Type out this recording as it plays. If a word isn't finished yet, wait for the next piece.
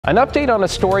An update on a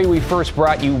story we first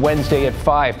brought you Wednesday at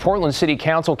 5. Portland City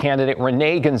Council candidate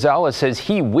Rene Gonzalez says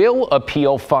he will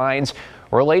appeal fines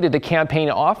related to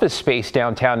campaign office space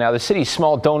downtown. Now, the city's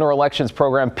small donor elections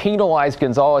program penalized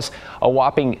Gonzalez a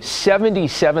whopping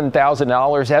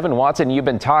 $77,000. Evan Watson, you've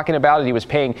been talking about it. He was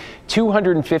paying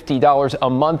 $250 a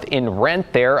month in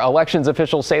rent there. Elections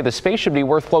officials say the space should be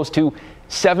worth close to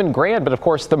 $7 grand. But of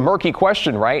course, the murky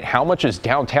question, right? How much is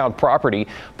downtown property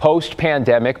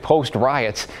post-pandemic,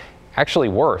 post-riots actually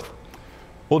worth?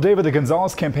 Well, David, the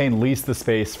Gonzalez campaign leased the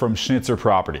space from Schnitzer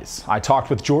Properties. I talked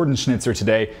with Jordan Schnitzer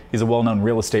today. He's a well-known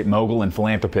real estate mogul and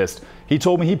philanthropist. He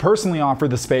told me he personally offered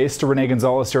the space to Rene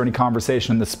Gonzalez during a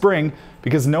conversation in the spring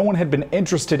because no one had been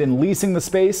interested in leasing the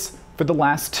space for the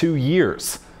last 2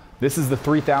 years. This is the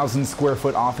 3,000 square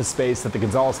foot office space that the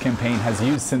Gonzalez campaign has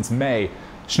used since May.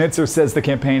 Schnitzer says the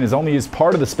campaign has only used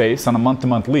part of the space on a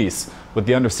month-to-month lease, with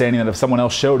the understanding that if someone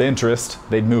else showed interest,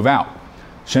 they'd move out.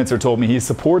 Schnitzer told me he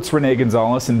supports Rene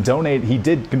Gonzalez and he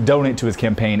did donate to his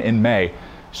campaign in May.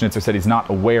 Schnitzer said he's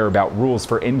not aware about rules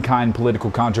for in-kind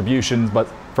political contributions, but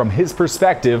from his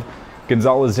perspective,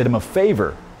 Gonzalez did him a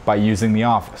favor by using the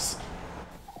office.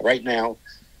 Right now,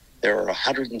 there are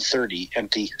 130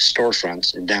 empty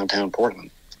storefronts in downtown Portland.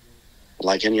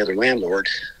 Like any other landlord,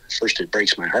 first, it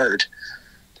breaks my heart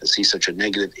to see such a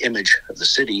negative image of the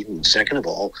city. And second of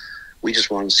all, we just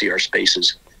want to see our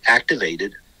spaces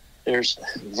activated. There's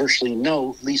virtually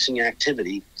no leasing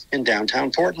activity in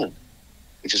downtown Portland,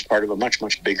 which is part of a much,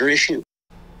 much bigger issue.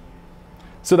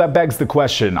 So that begs the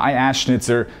question. I asked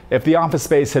Schnitzer if the office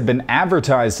space had been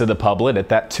advertised to the public at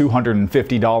that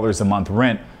 $250 a month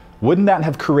rent, wouldn't that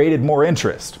have created more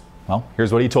interest? Well,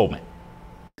 here's what he told me.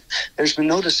 There's been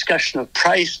no discussion of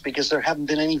price because there haven't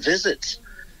been any visits.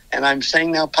 And I'm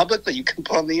saying now publicly, you can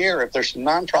put on the air if there's some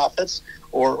nonprofits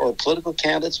or political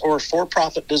candidates or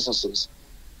for-profit businesses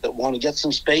that want to get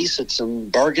some space at some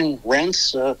bargain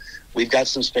rents, we've got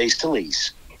some space to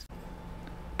lease.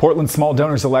 Portland's Small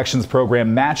Donors Elections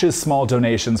program matches small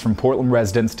donations from Portland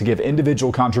residents to give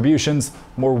individual contributions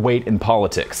more weight in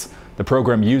politics. The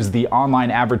program used the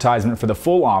online advertisement for the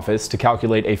full office to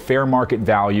calculate a fair market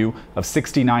value of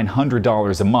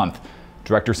 $6,900 a month.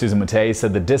 Director Susan Matei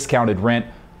said the discounted rent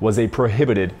was a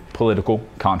prohibited political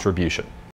contribution.